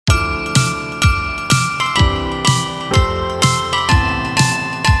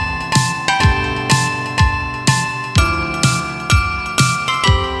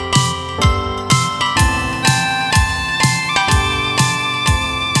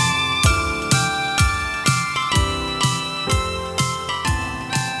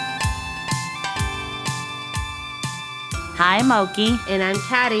I'm Oki. And I'm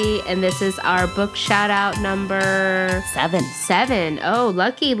Caddy, and this is our book shout-out number... 7. Oh,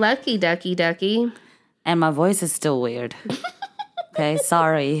 lucky, ducky. And my voice is still weird. Okay,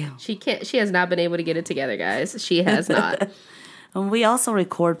 sorry. She has not been able to get it together, guys. She has not. And we also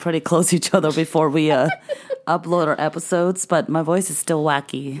record pretty close to each other before we upload our episodes, but my voice is still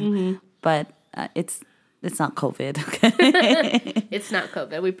wacky. Mm-hmm. But it's not COVID, okay? It's not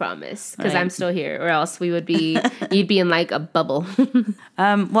COVID, we promise. Because I'm still here, or else you'd be in like a bubble.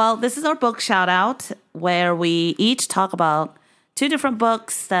 Well, this is our book shout out where we each talk about 2 different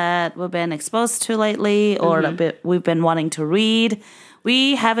books that we've been exposed to lately or we've been wanting to read.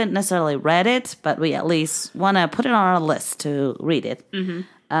 We haven't necessarily read it, but we at least want to put it on our list to read it.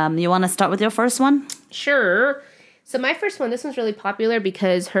 Mm-hmm. You want to start with your first one? Sure. So my first one, this one's really popular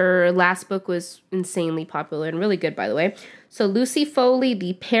because her last book was insanely popular and really good, by the way. So Lucy Foley,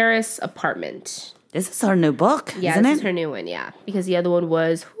 The Paris Apartment. This is her new book, yeah, isn't it? Yeah, this is her new one, yeah. Because the other one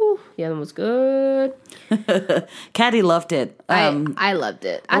was good. Caddy loved it. I loved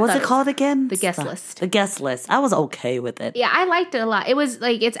it. What was it called again? The Guest List. The Guest List. I was okay with it. Yeah, I liked it a lot. It was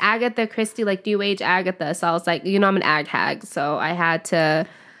like, it's Agatha Christie, like New Age Agatha. So I was like, I'm an ag hag. So I had to...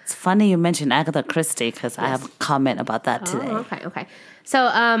 It's funny you mentioned Agatha Christie because I have a comment about that today. Okay. So,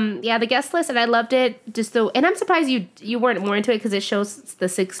 The Guest List, and I loved it. And I'm surprised you weren't more into it because it shows the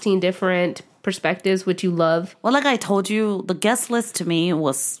 16 different perspectives, which you love. Well, like I told you, The Guest List to me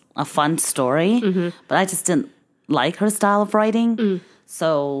was a fun story, but I just didn't like her style of writing.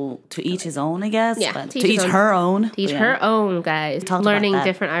 So to each his own, I guess. Yeah, but to each her own. To each her own, guys. Learning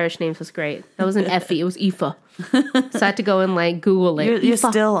different Irish names was great. That wasn't Effie, it was Aoife. So I had to go and like Google it. You're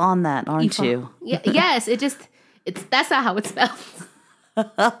still on that, aren't you? Yes, that's not how it's spelled.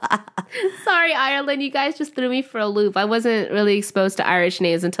 Sorry, Ireland, you guys just threw me for a loop. I wasn't really exposed to Irish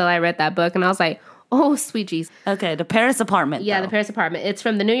names until I read that book, and I was like, oh, sweet jeez. Okay, The Paris Apartment. Yeah, The Paris Apartment. It's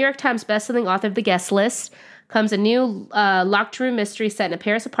from the New York Times bestselling author of The Guest List. Comes a new locked room mystery set in a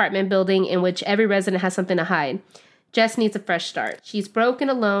Paris apartment building in which every resident has something to hide. Jess needs a fresh start. She's broke and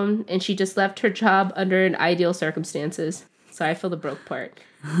alone, and she just left her job under ideal circumstances. So I feel the broke part.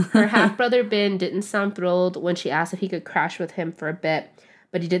 Her half-brother Ben didn't sound thrilled when she asked if he could crash with him for a bit,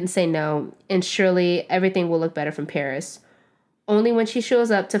 but he didn't say no, and surely everything will look better from Paris. Only when she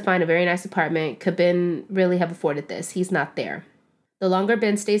shows up to find a very nice apartment could Ben really have afforded this. He's not there. The longer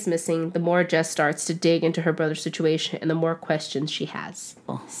Ben stays missing, the more Jess starts to dig into her brother's situation and the more questions she has.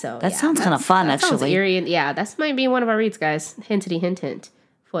 So that sounds kind of fun, actually. Sounds eerie, and that might be one of our reads, guys. Hint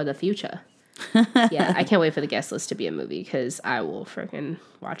for the future. Yeah, I can't wait for The Guest List to be a movie because I will freaking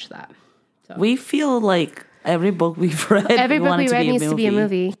watch that. So. We feel like every book we've read, needs to be a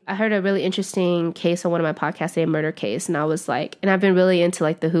movie. I heard a really interesting case on one of my podcasts, a murder case, and I was like, and I've been really into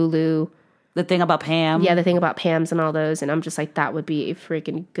like the Hulu. The Thing About Pam. Yeah, The Thing About Pam's and all those. And I'm just like, that would be a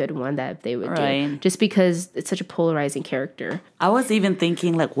freaking good one that they would do. Just because it's such a polarizing character. I was even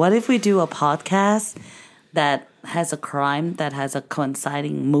thinking, like, what if we do a podcast that has a crime that has a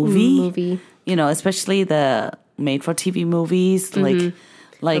coinciding movie? You know, especially the made-for-TV movies. Like the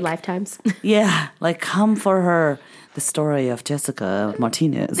Lifetimes. Yeah, like Come for Her. The story of Jessica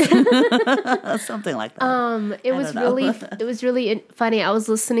Martinez, something like that. It was really funny. I was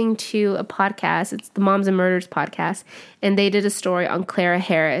listening to a podcast. It's the Moms and Murders podcast, and they did a story on Clara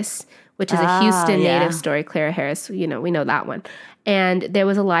Harris, which is a Houston native story. Clara Harris, we know that one. And there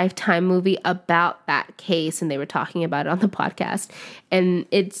was a Lifetime movie about that case, and they were talking about it on the podcast. And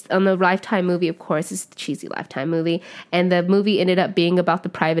it's on the Lifetime movie, of course, it's the cheesy Lifetime movie. And the movie ended up being about the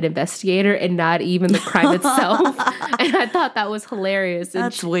private investigator and not even the crime itself. And I thought that was hilarious. And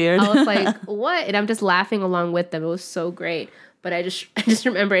That's weird. I was like, what? And I'm just laughing along with them. It was so great. But I just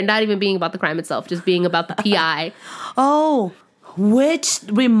remember it not even being about the crime itself, just being about the PI. Oh, which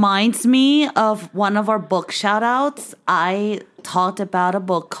reminds me of one of our book shout outs. I talked about a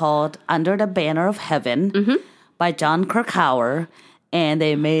book called Under the Banner of Heaven by John Krakauer, and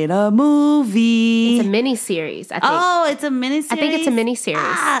they made a movie. It's a mini-series, I think. Oh, it's a mini-series? I think it's a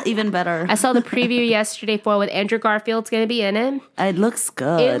mini-series. Even better. I saw the preview yesterday with Andrew Garfield's going to be in it. It looks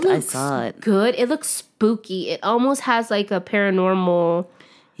good. I saw it. Good. It looks spooky. It almost has like a paranormal...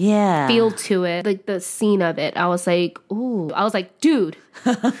 feel to it, like the scene of it. I was like, ooh. I was like, dude.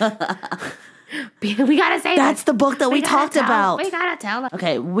 We gotta say that's the book that we talked about. We gotta tell them.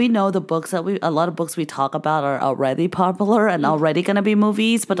 Okay, we know the books that a lot of books we talk about are already popular and already gonna be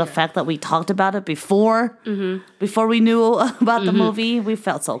movies, but the fact that we talked about it before we knew about the movie, we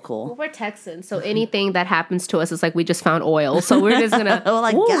felt so cool. Well, we're Texans, so anything that happens to us is like we just found oil. So we're just gonna we're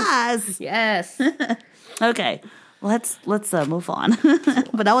like, yes. Yes. Okay. let's move on.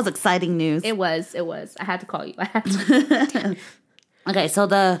 But that was exciting news. It was. I had to call you. I had to. Okay, so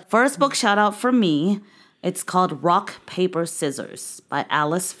the first book shout out for me, it's called Rock, Paper, Scissors by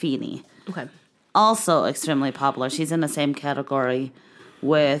Alice Feeney. Okay. Also extremely popular. She's in the same category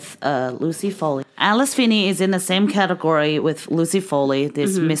with Lucy Foley. Alice Feeney is in the same category with Lucy Foley,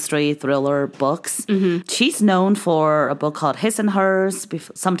 these mystery thriller books. She's known for a book called His and Hers,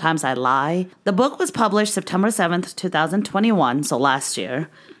 Sometimes I Lie. The book was published September 7th, 2021, so last year,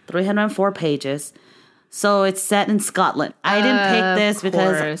 304 pages. So it's set in Scotland. I didn't pick this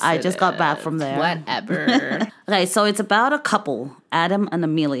because I just got back from there. Whatever. Okay, so it's about a couple, Adam and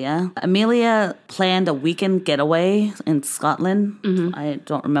Amelia. Amelia planned a weekend getaway in Scotland. I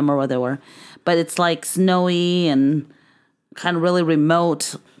don't remember where they were. But it's like snowy and kind of really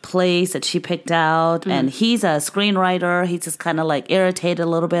remote place that she picked out. And he's a screenwriter. He's just kind of like irritated a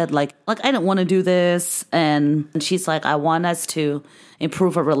little bit. Like I don't want to do this. And she's like, I want us to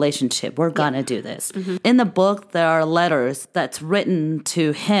improve our relationship. We're going to do this. In the book, there are letters that's written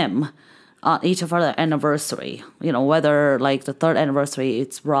to him on each of our anniversary. You know, whether like the third anniversary,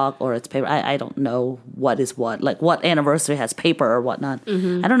 it's rock or it's paper. I don't know what is what. Like what anniversary has paper or whatnot.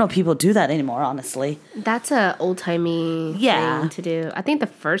 I don't know if people do that anymore, honestly. That's a old-timey thing to do. I think the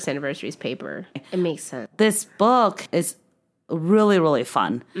first anniversary is paper. It makes sense. This book is really, really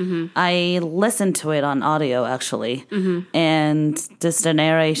fun. I listened to it on audio, actually. And just the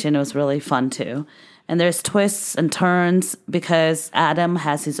narration was really fun, too. And there's twists and turns because Adam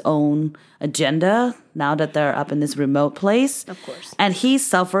has his own agenda now that they're up in this remote place. Of course. And he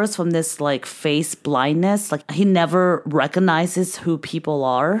suffers from this like face blindness. Like he never recognizes who people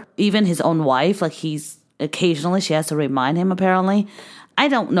are. Even his own wife, like occasionally she has to remind him apparently. I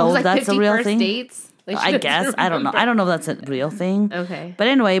don't know if that's a real thing. Dates? I guess. I don't know. I don't know if that's a real thing. Okay. But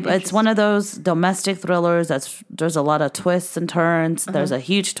anyway, it's one of those domestic thrillers there's a lot of twists and turns. There's a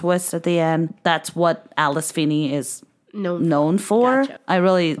huge twist at the end. That's what Alice Feeney is known for. Gotcha. I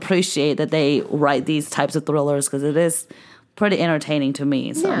really appreciate that they write these types of thrillers because it is pretty entertaining to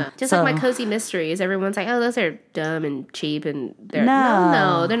me. So, yeah, just like my cozy mysteries. Everyone's like, oh, those are dumb and cheap, and they're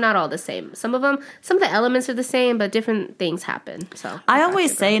no, they're not all the same. Some of the elements are the same, but different things happen. So I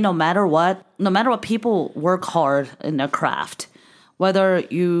always say, no matter what people work hard in their craft. Whether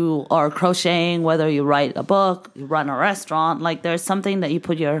you are crocheting, whether you write a book, you run a restaurant, like there's something that you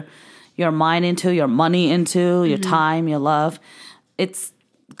put your mind into, your money into, your time, your love. It's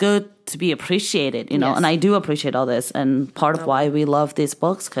good to be appreciated, you know, and I do appreciate all this. And part of why we love these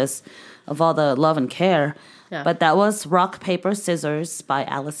books because of all the love and care. Yeah. But that was Rock, Paper, Scissors by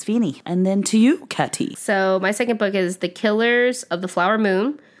Alice Feeney. And then to you, Katie. So my second book is The Killers of the Flower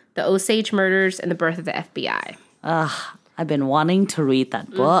Moon, The Osage Murders, and the Birth of the FBI. I've been wanting to read that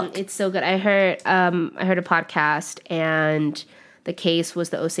book. It's so good. I heard a podcast, and the case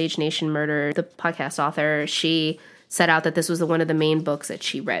was the Osage Nation murder. The podcast author, she set out that this was one of the main books that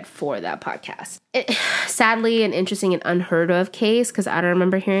she read for that podcast. Sadly, an interesting and unheard of case, because I don't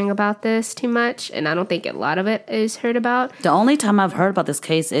remember hearing about this too much, and I don't think a lot of it is heard about. The only time I've heard about this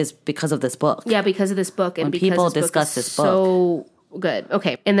case is because of this book. Yeah, because of this book. And when because people discuss this book. So good.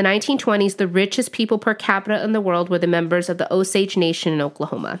 Okay. In the 1920s, the richest people per capita in the world were the members of the Osage Nation in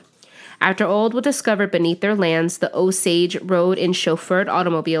Oklahoma. After oil was discovered beneath their lands, the Osage rode in chauffeured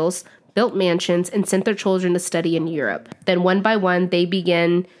automobiles, built mansions, and sent their children to study in Europe. Then one by one, they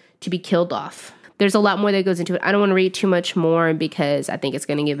began to be killed off. There's a lot more that goes into it. I don't want to read too much more because I think it's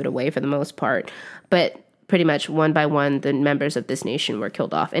going to give it away for the most part. But pretty much one by one, the members of this nation were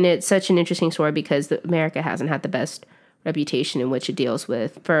killed off. And it's such an interesting story because America hasn't had the best reputation in which it deals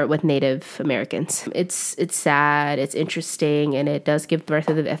with Native Americans. It's sad, it's interesting, and it does give birth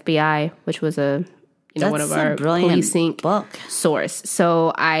to the FBI, which was one of our policing book source.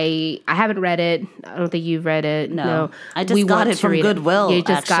 So I haven't read it. I don't think you've read it. No. I just got it from Goodwill. You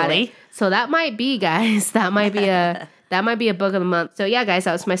just got it. So that might be, guys. That might be a book of the month. So yeah, guys,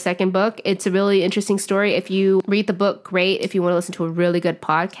 that was my second book. It's a really interesting story. If you read the book, great. If you want to listen to a really good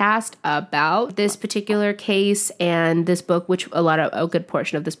podcast about this particular case and this book, which a good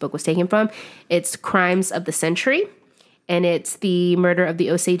portion of this book was taken from, it's Crimes of the Century. And it's the murder of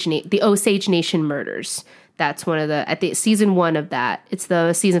the Osage Nation murders. That's one of the season 1 of that. It's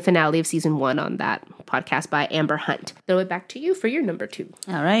the season finale of season 1 on that podcast by Amber Hunt. Throw it back to you for your number 2.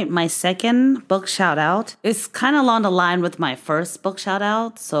 All right. My second book shout out is kind of along the line with my first book shout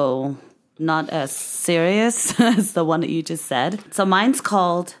out. So not as serious as the one that you just said. So mine's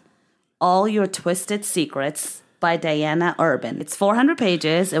called All Your Twisted Secrets by Diana Urban. It's 400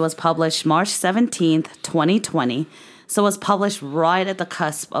 pages. It was published March 17th, 2020. So it was published right at the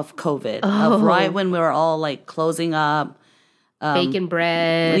cusp of COVID, of right when we were all like closing up. Baking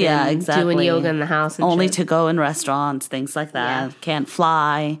bread. Yeah, and exactly. Doing yoga in the house. And Only shit. to go in restaurants, things like that. Yeah. Can't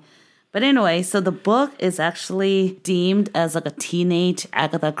fly. But anyway, so the book is actually deemed as like a teenage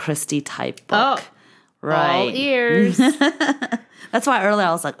Agatha Christie type book. Oh, right. all ears. That's why earlier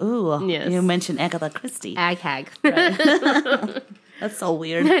I was like, ooh, Yes. you mentioned Agatha Christie. Ag hag. That's so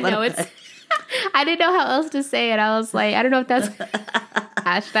weird. No, it's. I didn't know how else to say it. I was like, I don't know if that's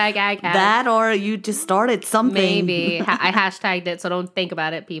hashtag ag hag. that or you just started something. Maybe. I hashtagged it, so don't think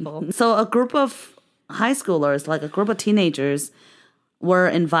about it, people. So a group of high schoolers, like a group of teenagers, were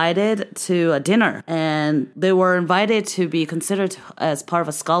invited to a dinner, and they were invited to be considered as part of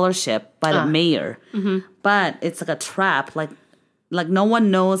a scholarship by the mayor. Mm-hmm. But it's like a trap. Like no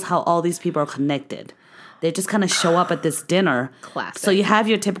one knows how all these people are connected. They just kind of show up at this dinner. Classic. So you have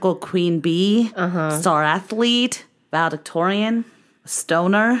your typical queen bee, star athlete, valedictorian, a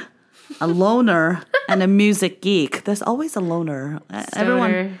stoner, a loner, and a music geek. There's always a loner.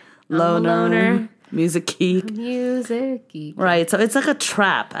 Everyone, loner, music geek. Music geek. Right. So it's like a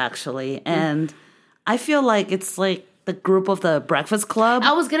trap, actually. And I feel like it's like the group of the Breakfast Club.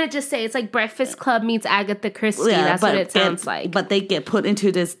 I was gonna just say it's like Breakfast Club meets Agatha Christie. That's what it sounds like. But they get put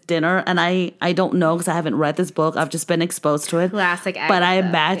into this dinner, and I don't know because I haven't read this book. I've just been exposed to it. Classic Agatha. But I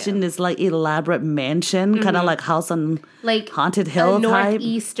imagine this like elaborate mansion, kind of like House on like Haunted Hill a type.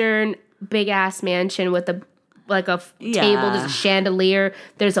 northeastern big ass mansion with a table. Yeah. There's a chandelier.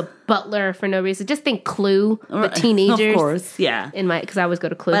 There's a butler for no reason. Just think Clue, but teenagers. Of course, yeah. Because I always go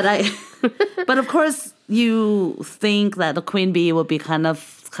to Clue. But of course, you think that the queen bee would be kind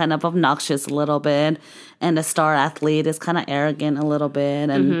of obnoxious a little bit, and the star athlete is kind of arrogant a little bit,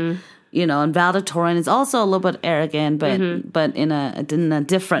 and and valedictorian is also a little bit arrogant, but in a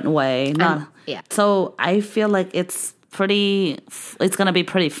different way. So I feel like it's gonna be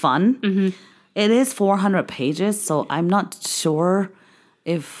pretty fun. It is 400 pages, so I'm not sure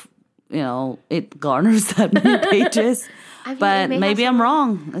if it garners that many pages. But maybe I'm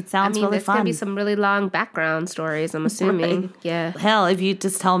wrong. It sounds really there's fun. gonna be some really long background stories, I'm assuming. Right. Yeah. Hell, if you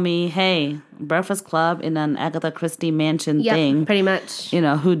just tell me, hey, Breakfast Club in an Agatha Christie mansion thing, pretty much.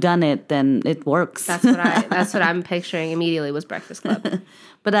 Who done it, then it works. That's what I'm picturing immediately was Breakfast Club.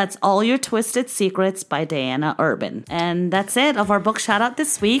 But that's All Your Twisted Secrets by Diana Urban. And that's it of our book shout out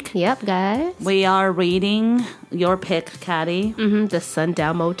this week. Yep, guys. We are reading your pick, Caddy. The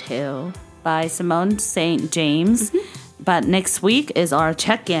Sundown Motel by Simone St. James. But next week is our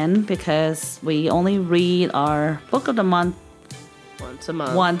check-in because we only read our book of the month once a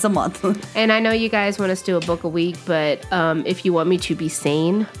month. And I know you guys want us to do a book a week, but if you want me to be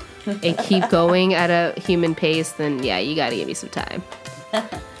sane and keep going at a human pace, then yeah, you got to give me some time.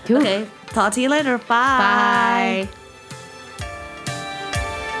 Cool. Okay. Talk to you later. Bye. Bye.